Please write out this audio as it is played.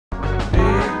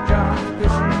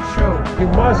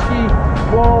talking muskie,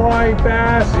 walleye,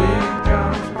 bass. Big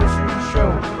John's Fishing Show.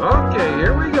 Okay,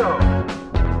 here we go.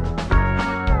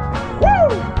 Woo!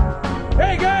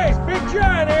 Hey guys, Big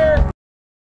John here.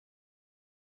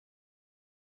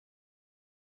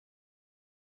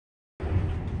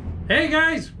 Hey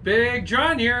guys, Big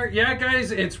John here. Yeah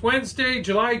guys, it's Wednesday,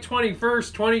 July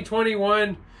 21st,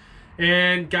 2021.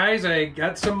 And guys, I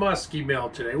got some muskie meal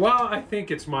today. Well, I think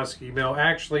it's muskie meal.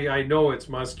 Actually, I know it's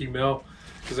muskie meal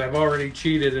because I've already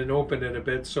cheated and opened it a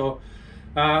bit. So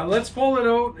let's pull it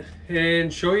out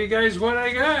and show you guys what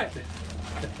I got.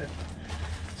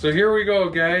 So here we go,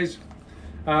 guys.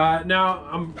 Now,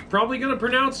 I'm probably going to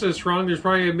pronounce this wrong. There's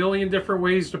probably a million different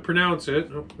ways to pronounce it.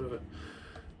 Oh, the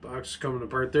box is coming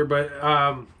apart there. But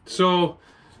so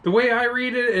the way I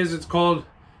read it is it's called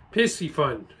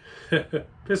Piscifun.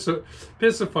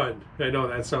 Piscifun. I know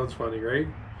that sounds funny, right?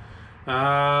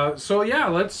 So yeah,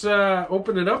 let's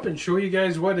open it up and show you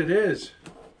guys what it is.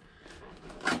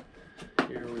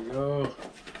 Here we go.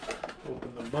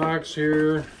 Open the box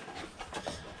here.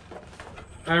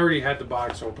 I already had the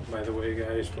box open, by the way,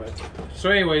 guys. But so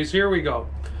anyways, here we go.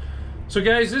 So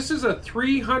guys, this is a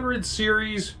 300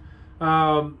 series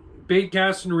bait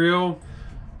cast and reel.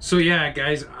 So yeah,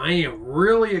 guys, I am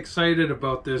really excited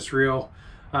about this reel.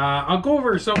 I'll go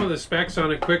over some of the specs on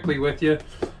it quickly with you.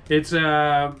 It's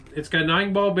got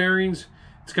 9 ball bearings.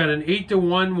 It's got an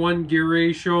 8:1 1 gear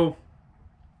ratio.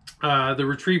 The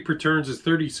retrieve per turns is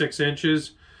 36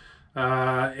 inches.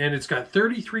 And it's got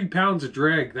 33 pounds of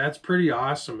drag. That's pretty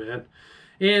awesome, man.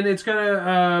 And it's got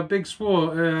a big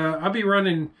spool. I'll be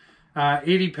running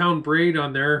 80-pound braid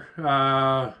on there.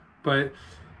 But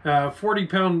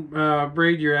 40-pound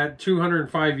braid, you're at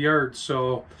 205 yards.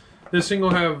 So this thing will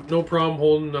have no problem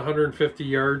holding 150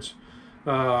 yards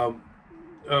of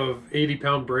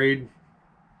 80-pound braid.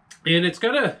 And it's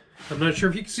got a, I'm not sure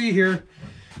if you can see here,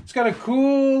 it's got a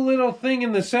cool little thing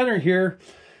in the center here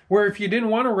where if you didn't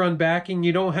want to run backing,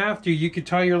 you don't have to. You could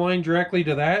tie your line directly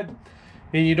to that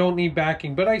and you don't need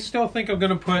backing. But I still think I'm going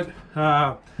to put,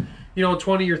 you know,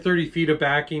 20 or 30 feet of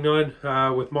backing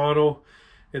on with mono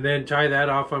and then tie that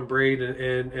off on braid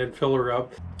and fill her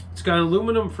up. It's got an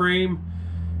aluminum frame.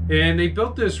 And they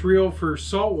built this reel for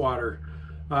saltwater,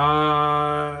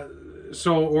 or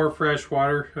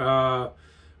freshwater.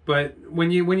 But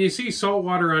when you see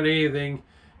saltwater on anything,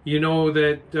 you know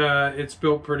that it's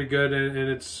built pretty good and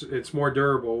it's more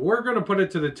durable. We're going to put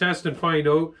it to the test and find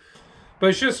out.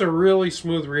 But it's just a really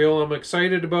smooth reel. I'm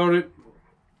excited about it.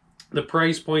 The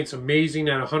price point's amazing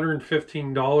at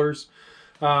 $115.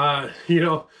 You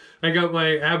know, I got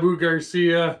my Abu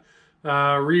Garcia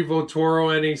Revo Toro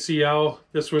NACL.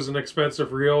 This was an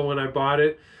expensive reel when I bought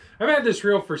it. I've had this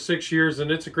reel for 6 years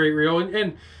and it's a great reel.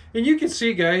 And you can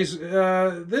see, guys,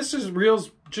 this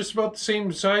reel's just about the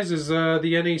same size as the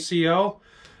NACL.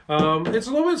 It's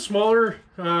a little bit smaller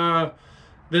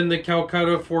than the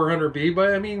Calcutta 400B,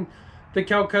 but I mean, the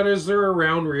Calcuttas, they're a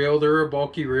round reel, they're a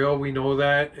bulky reel, we know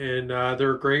that, and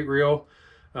they're a great reel.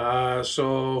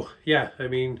 So yeah, I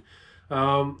mean,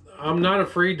 I'm not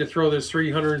afraid to throw this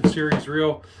 300 series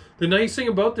reel. The nice thing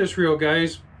about this reel,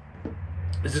 guys,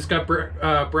 is it's got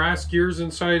brass gears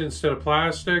inside instead of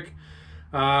plastic.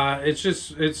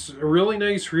 It's a really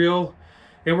nice reel,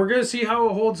 and we're gonna see how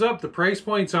it holds up. The price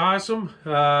point's awesome.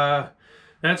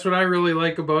 That's what I really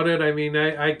like about it. I mean,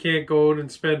 I can't go out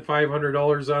and spend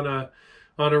 $500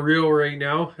 on a reel right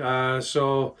now.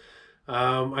 So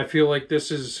I feel like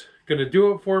this is gonna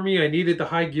do it for me. I needed the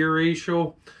high gear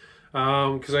ratio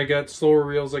because I got slower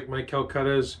reels like my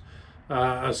Calcuttas,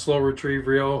 a slow retrieve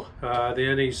reel, the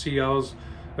NACL's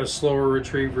a slower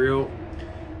retrieve reel.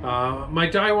 My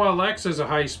Daiwa X is a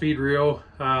high-speed reel,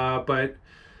 but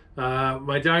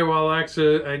my Daiwa X,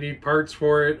 I need parts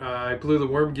for it. I blew the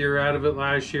worm gear out of it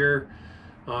last year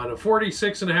on a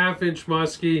 46.5-inch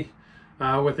muskie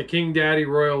with a King Daddy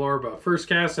Royal Orba. First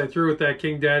cast I threw with that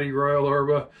King Daddy Royal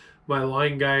Orba, my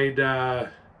line guide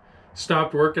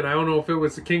stopped working. I don't know if it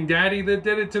was the King Daddy that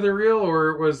did it to the reel or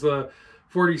it was the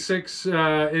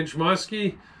 46-inch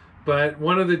muskie, but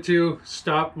one of the two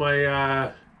stopped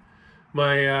my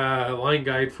line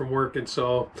guide from working.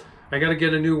 So I got to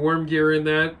get a new worm gear in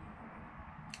that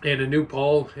and a new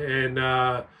pole, and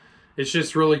it's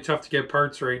just really tough to get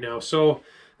parts right now. So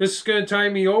this is going to tie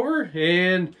me over.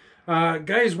 And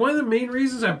guys, one of the main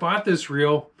reasons I bought this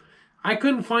reel, I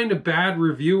couldn't find a bad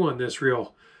review on this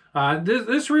reel.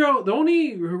 This reel, the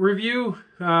only review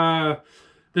that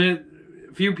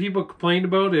few people complained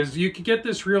about is you could get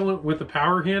this reel with a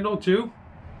power handle too.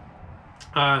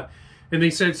 And they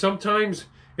said sometimes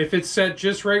if it's set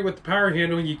just right with the power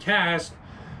handle and you cast,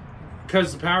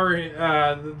 because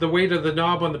the weight of the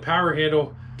knob on the power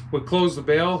handle would close the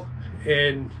bail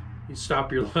and you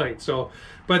stop your line. So,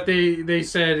 but they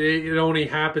said it only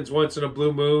happens once in a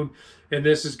blue moon, and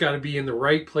this has got to be in the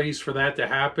right place for that to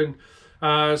happen.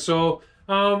 Yeah,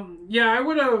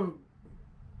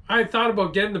 I thought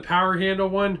about getting the power handle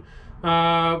one,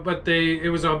 but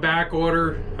it was on back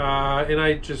order, and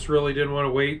I just really didn't want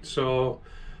to wait. So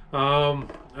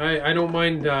I don't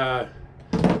mind.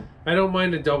 I don't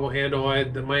mind a double handle. My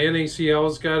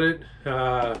NACL's got it.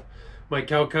 My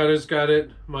Calcutta's got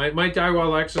it. My Daiwa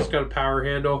Lexus got a power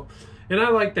handle, and I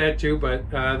like that too. But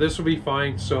this will be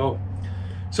fine. So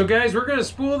guys, we're gonna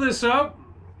spool this up,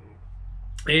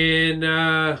 and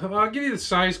I'll give you the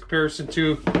size comparison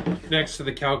too next to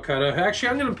the Calcutta. Actually,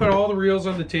 I'm gonna put all the reels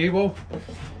on the table,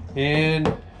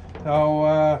 and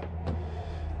I'll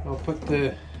put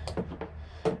the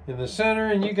in the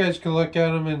center, and you guys can look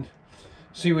at them and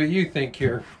see what you think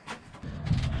here.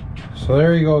 So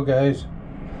there you go, guys.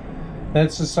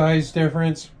 That's the size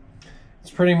difference.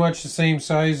 It's pretty much the same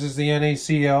size as the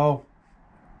NACL,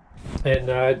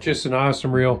 and just an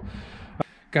awesome reel.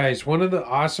 Guys, one of the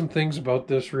awesome things about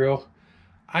this reel,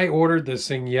 I ordered this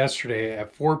thing yesterday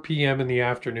at 4 p.m. in the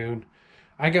afternoon.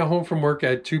 I got home from work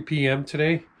at 2 p.m.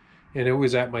 today, and it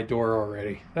was at my door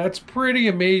already. That's pretty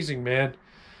amazing, man.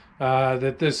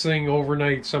 That this thing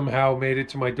overnight somehow made it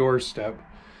to my doorstep.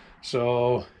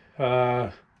 So,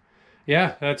 yeah,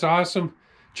 that's awesome.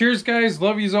 Cheers, guys.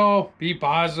 Love yous all. Be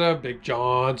positive. Big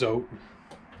John's out.